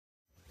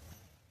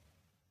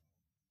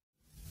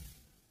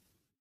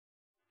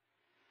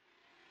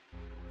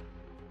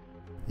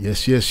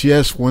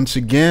Yes. Once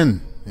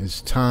again,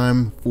 it's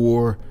time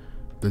for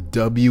the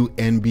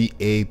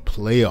WNBA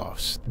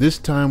playoffs. This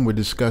time we're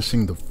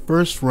discussing the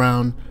first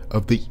round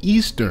of the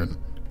Eastern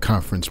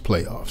Conference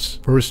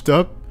playoffs. First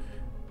up,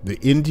 the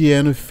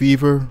Indiana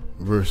Fever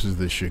versus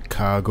the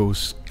Chicago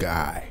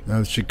Sky. Now,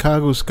 the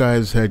Chicago Sky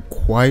has had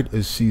quite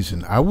a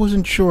season. I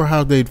wasn't sure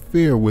how they'd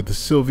fare with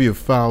Sylvia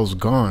Fowles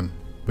gone,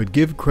 but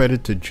give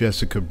credit to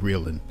Jessica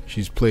Breland.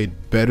 She's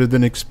played better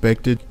than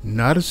expected.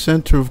 Not a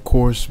center, of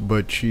course,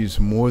 but she's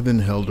more than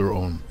held her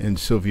own in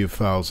Sylvia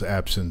Fowles'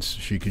 absence.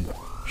 She could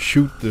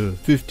shoot the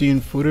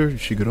 15-footer.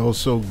 She could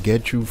also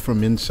get you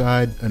from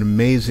inside. An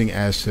amazing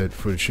asset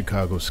for the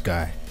Chicago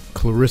Sky.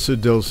 Clarissa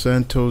Del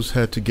Santos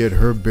had to get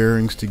her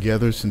bearings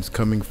together since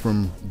coming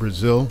from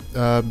Brazil,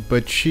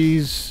 but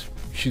she's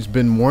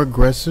been more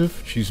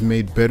aggressive. She's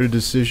made better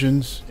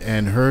decisions,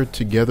 and her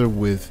together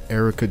with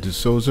Erica de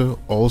Souza,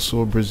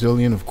 also a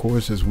Brazilian, of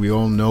course, as we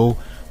all know,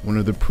 one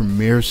of the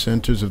premier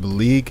centers of the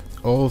league.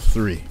 All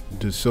three,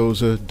 de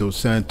Souza, Dos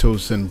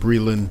Santos, and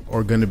Breland,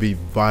 are going to be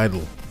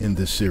vital in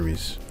this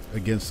series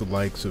against the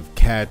likes of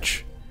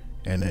Catch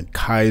and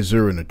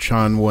Kaiser and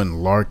Achanwa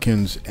and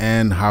Larkins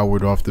and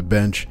Howard off the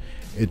bench.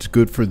 It's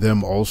good for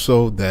them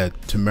also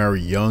that Tamara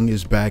Young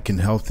is back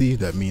and healthy.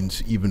 That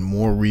means even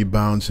more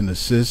rebounds and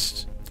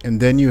assists.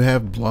 And then you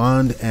have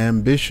blonde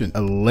ambition,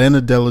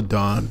 Elena Delle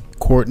Donne,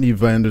 Courtney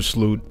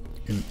Vandersloot,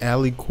 and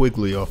Allie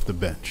Quigley off the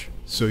bench.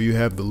 So you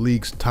have the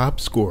league's top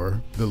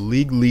scorer, the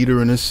league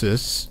leader in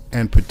assists,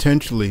 and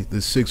potentially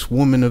the sixth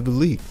woman of the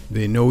league.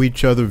 They know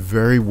each other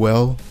very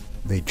well.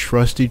 They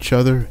trust each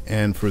other,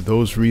 and for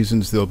those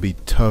reasons, they'll be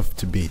tough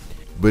to beat.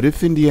 But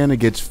if Indiana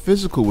gets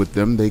physical with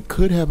them, they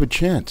could have a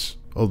chance.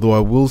 Although I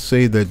will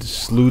say that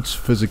Sloot's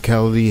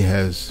physicality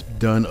has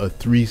done a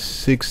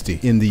 360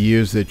 in the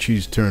years that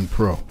she's turned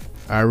pro.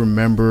 I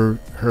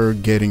remember her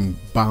getting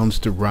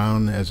bounced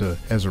around as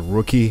a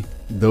rookie.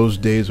 Those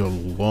days are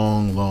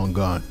long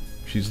gone.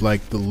 She's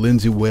like the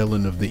Lindsay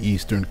Whalen of the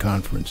Eastern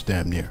Conference,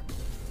 damn near.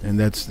 And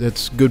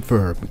that's good for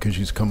her because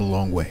she's come a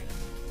long way.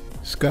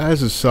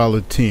 Sky's a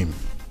solid team.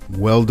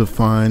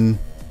 Well-defined,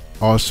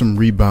 awesome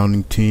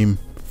rebounding team.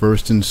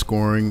 First in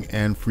scoring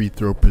and free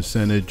throw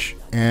percentage.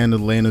 And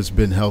Elena's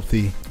been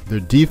healthy. Their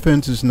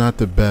defense is not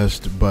the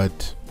best,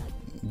 but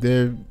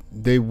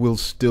they will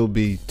still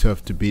be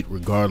tough to beat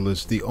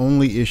regardless. The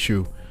only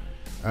issue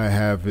I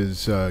have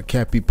is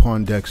Cappie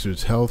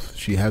Pondexter's health.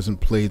 She hasn't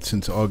played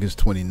since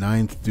August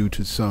 29th due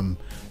to some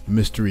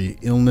mystery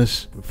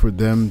illness. For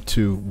them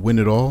to win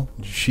it all,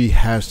 she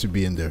has to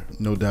be in there,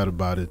 no doubt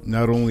about it.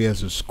 Not only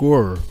as a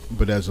scorer,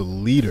 but as a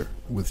leader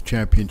with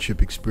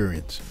championship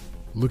experience.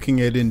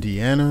 Looking at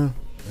Indiana,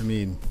 I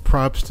mean,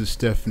 props to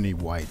Stephanie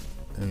White.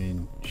 I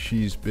mean,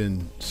 she's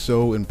been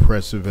so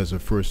impressive as a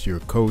first-year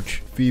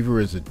coach. Fever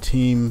is a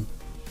team.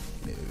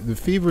 The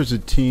Fever is a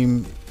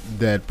team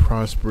that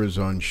prospers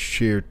on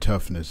sheer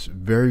toughness.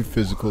 Very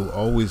physical,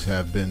 always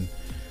have been.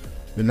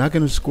 They're not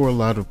going to score a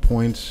lot of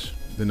points.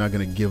 They're not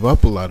going to give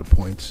up a lot of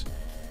points.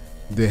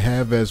 They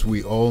have, as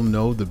we all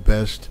know, the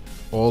best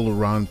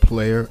all-around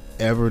player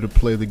ever to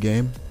play the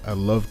game. I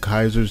love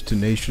Kaiser's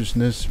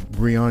tenaciousness.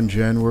 Breon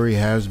January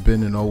has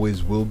been and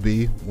always will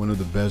be one of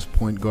the best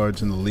point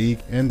guards in the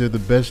league, and they're the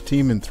best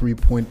team in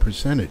three-point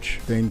percentage,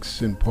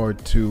 thanks in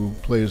part to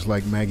players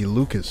like Maggie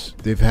Lucas.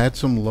 They've had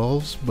some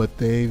lulls, but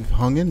they've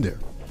hung in there.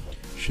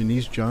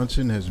 Shanice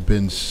Johnson has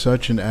been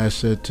such an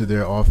asset to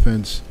their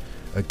offense,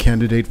 a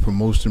candidate for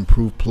most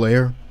improved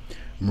player.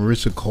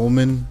 Marissa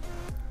Coleman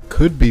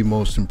could be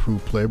most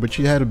improved player, but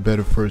she had a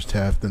better first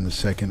half than the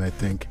second, I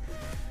think.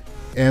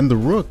 And the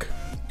rook,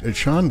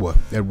 Achanwa.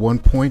 At one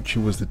point, she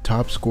was the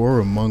top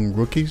scorer among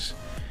rookies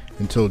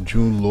until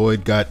June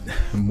Lloyd got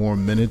more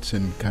minutes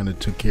and kind of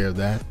took care of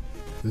that.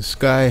 The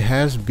Sky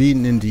has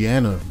beaten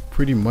Indiana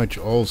pretty much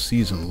all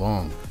season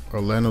long.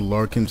 Orlando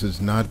Larkins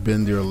has not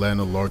been the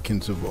Orlando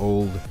Larkins of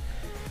old.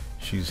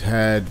 She's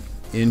had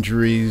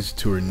injuries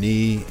to her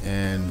knee,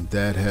 and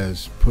that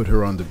has put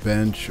her on the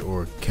bench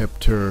or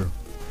kept her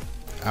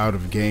out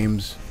of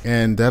games,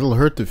 and that'll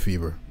hurt the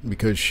Fever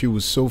because she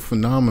was so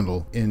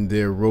phenomenal in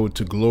their road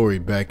to glory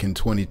back in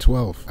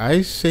 2012.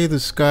 I say the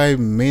Sky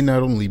may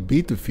not only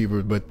beat the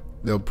Fever, but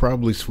they'll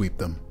probably sweep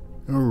them.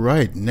 All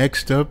right,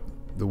 next up,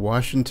 the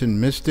Washington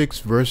Mystics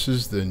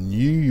versus the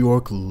New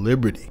York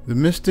Liberty. The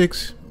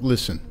Mystics,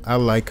 listen, I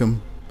like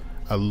them.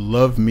 I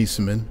love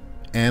Mieseman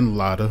and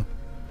Lotta.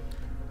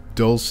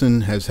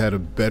 Dolson has had a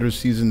better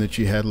season than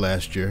she had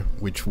last year,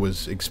 which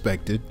was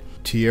expected.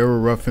 Tierra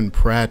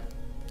Ruffin-Pratt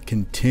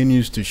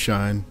continues to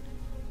shine,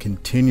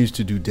 continues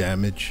to do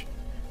damage.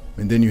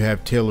 And then you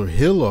have Taylor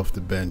Hill off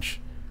the bench,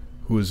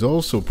 who has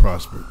also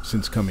prospered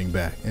since coming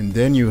back. And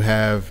then you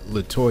have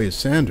Latoya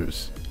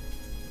Sanders.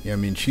 I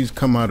mean, she's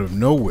come out of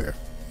nowhere.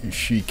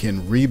 She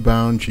can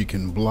rebound, she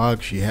can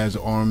block, she has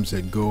arms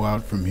that go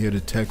out from here to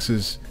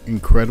Texas.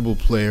 Incredible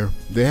player.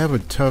 They have a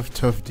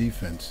tough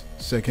defense,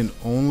 second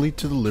only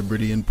to the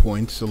Liberty in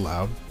points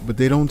allowed, but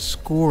they don't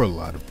score a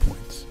lot of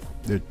points.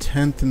 They're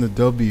 10th in the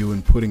W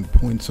in putting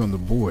points on the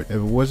board. If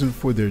it wasn't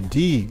for their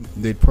D,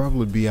 they'd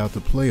probably be out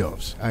the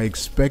playoffs. I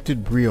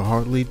expected Bria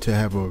Hartley to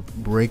have a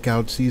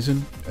breakout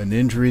season. An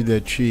injury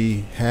that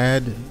she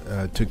had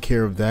took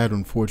care of that,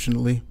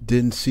 unfortunately.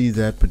 Didn't see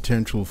that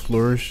potential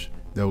flourish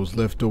that was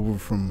left over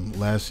from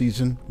last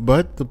season.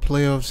 But the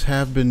playoffs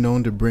have been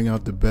known to bring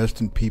out the best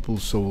in people,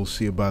 so we'll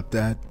see about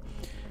that.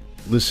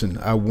 Listen,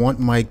 I want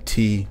Mike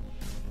T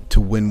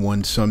to win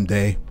one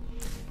someday.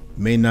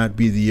 May not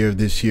be the year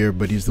this year,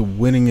 but he's the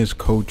winningest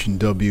coach in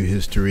W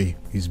history.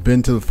 He's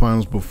been to the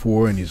finals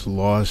before and he's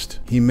lost.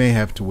 He may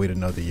have to wait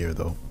another year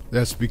though.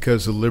 That's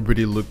because the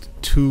Liberty looked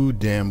too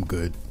damn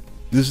good.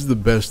 This is the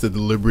best that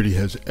the Liberty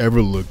has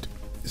ever looked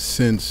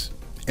since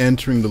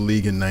entering the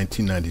league in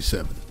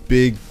 1997.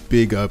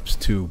 Big ups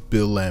to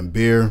Bill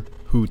Laimbeer,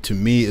 who to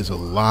me is a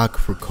lock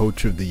for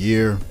Coach of the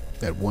Year.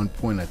 At one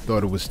point I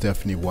thought it was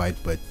Stephanie White,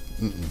 but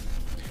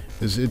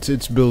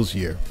it's Bill's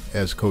year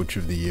as Coach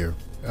of the Year.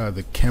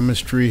 The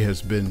chemistry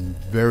has been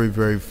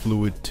very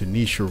fluid.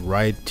 Tanisha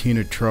Wright,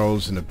 Tina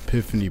Charles, and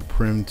Epiphany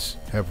Prince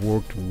have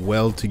worked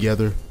well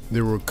together.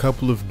 There were a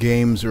couple of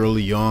games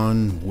early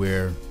on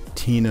where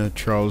Tina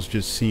Charles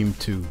just seemed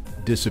to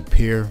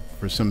disappear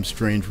for some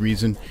strange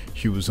reason.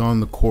 She was on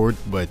the court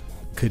but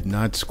could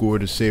not score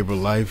to save her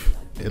life.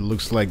 It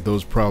looks like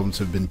those problems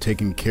have been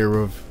taken care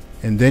of.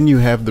 And then you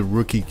have the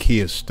rookie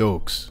Kia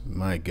Stokes.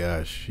 My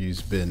gosh,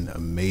 she's been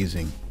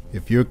amazing.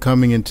 If you're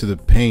coming into the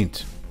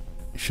paint,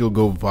 she'll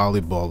go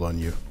volleyball on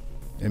you.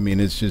 I mean,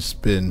 it's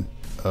just been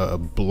a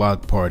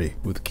block party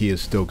with Kia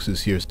Stokes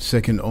this year,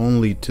 second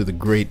only to the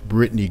great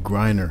Brittany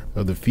Griner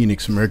of the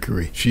Phoenix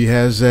Mercury. She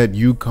has that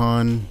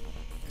UConn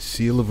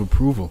seal of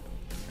approval.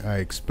 I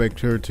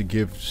expect her to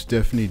give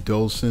Stephanie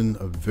Dolson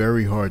a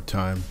very hard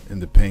time in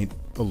the paint,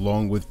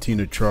 along with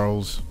Tina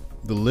Charles.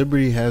 The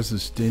Liberty has the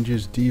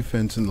stingiest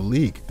defense in the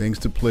league, thanks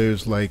to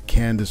players like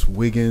Candace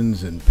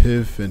Wiggins and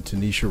Piff and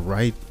Tanisha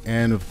Wright,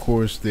 and of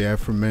course the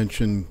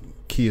aforementioned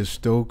Kia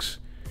Stokes.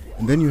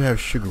 And then you have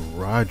Sugar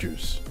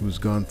Rogers, who's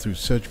gone through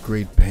such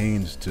great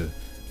pains to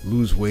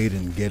lose weight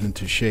and get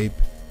into shape.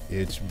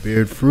 It's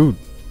bared fruit,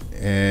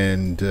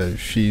 and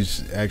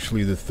she's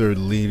actually the third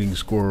leading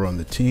scorer on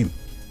the team.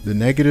 The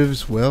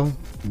negatives, well,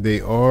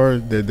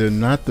 they're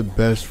not the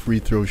best free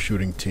throw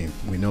shooting team.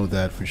 We know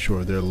that for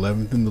sure. They're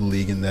 11th in the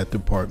league in that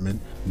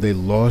department. They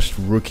lost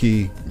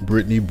rookie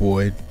Brittany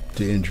Boyd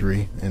to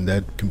injury, and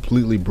that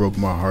completely broke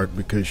my heart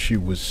because she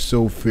was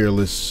so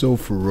fearless, so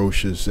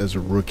ferocious as a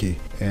rookie,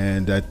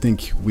 and I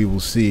think we will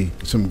see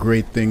some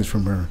great things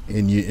from her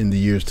in the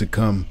years to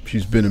come.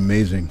 She's been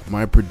amazing.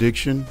 My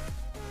prediction,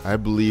 I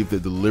believe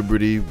that the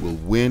Liberty will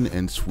win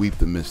and sweep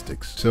the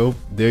Mystics. So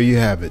there you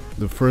have it,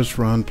 the first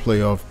round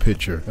playoff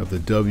picture of the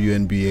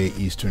WNBA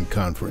Eastern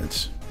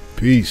Conference.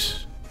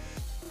 Peace.